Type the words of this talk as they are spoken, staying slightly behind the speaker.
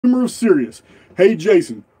Serious. Hey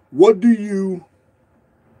Jason, what do you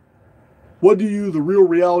the real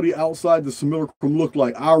reality outside the simulacrum look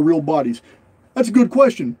like? Our real bodies. That's a good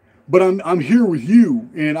question. But I'm here with you,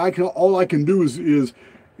 and all I can do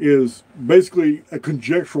is basically a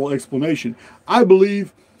conjectural explanation. I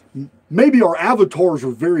believe maybe our avatars are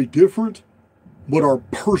very different, but our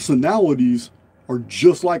personalities are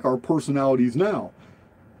just like our personalities now.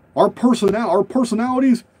 Our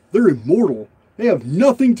personalities, they're immortal. They have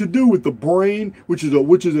nothing to do with the brain, which is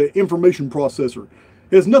an information processor.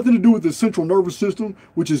 It has nothing to do with the central nervous system,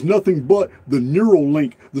 which is nothing but the neural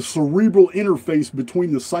link, the cerebral interface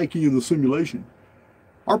between the psyche and the simulation.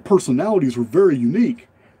 Our personalities are very unique.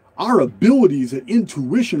 Our abilities at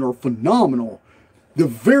intuition are phenomenal. The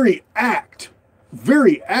very act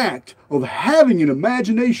of having an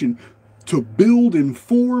imagination to build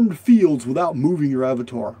informed fields without moving your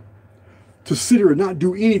avatar. To sit here and not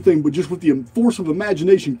do anything but just with the force of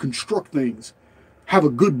imagination construct things. Have a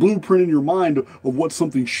good blueprint in your mind of what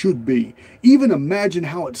something should be. Even imagine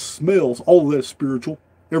how it smells. All of that is spiritual,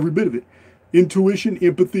 every bit of it. Intuition,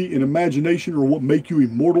 empathy, and imagination are what make you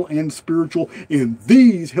immortal and spiritual, and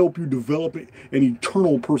these help you develop an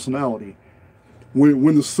eternal personality.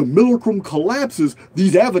 When the simulacrum collapses,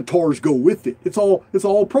 these avatars go with it. It's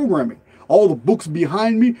all programming. All the books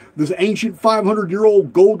behind me, this ancient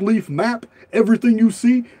 500-year-old gold leaf map, everything you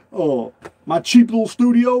see, my cheap little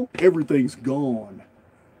studio, everything's gone.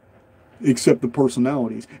 Except the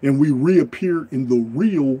personalities. And we reappear in the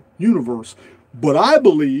real universe. But I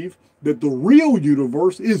believe that the real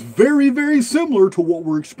universe is very, very similar to what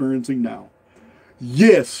we're experiencing now.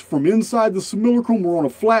 Yes, from inside the simulacrum, we're on a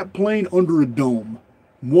flat plane under a dome.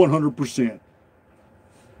 100%.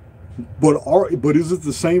 But is it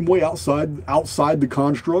the same way outside the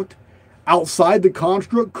construct? Outside the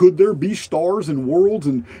construct, could there be stars and worlds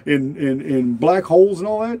and black holes and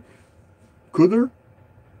all that? Could there?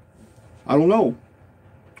 I don't know.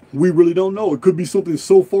 We really don't know. It could be something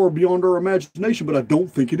so far beyond our imagination, but I don't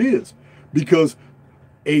think it is. Because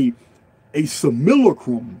a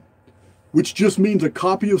simulacrum, which just means a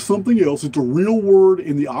copy of something else, it's a real word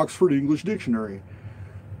in the Oxford English Dictionary.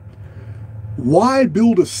 Why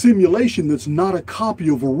build a simulation that's not a copy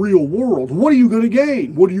of a real world? What are you going to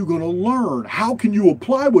gain? What are you going to learn? How can you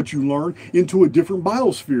apply what you learn into a different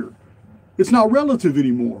biosphere? It's not relative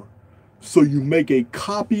anymore. So you make a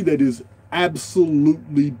copy that is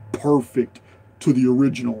absolutely perfect to the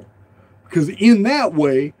original. Because in that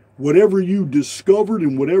way, whatever you discovered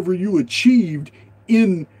and whatever you achieved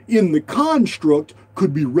in the construct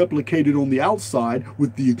could be replicated on the outside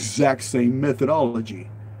with the exact same methodology.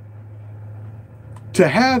 To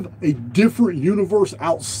have a different universe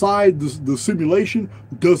outside the simulation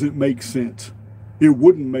doesn't make sense. It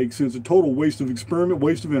wouldn't make sense. A total waste of experiment,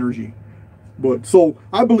 waste of energy. But so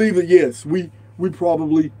I believe that yes, we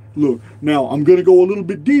probably look. Now I'm going to go a little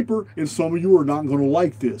bit deeper, and some of you are not going to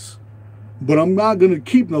like this, but I'm not going to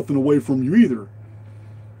keep nothing away from you either.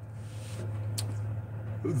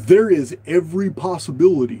 There is every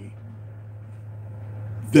possibility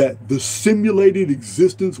that the simulated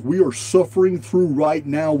existence we are suffering through right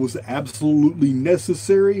now was absolutely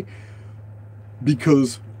necessary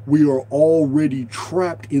because we are already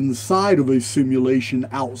trapped inside of a simulation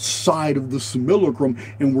outside of the simulacrum,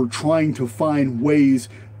 and we're trying to find ways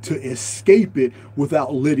to escape it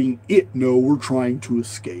without letting it know we're trying to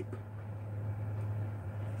escape.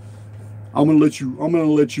 I'm gonna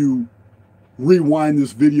let you rewind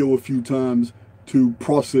this video a few times to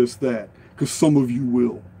process that, because some of you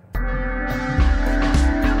will.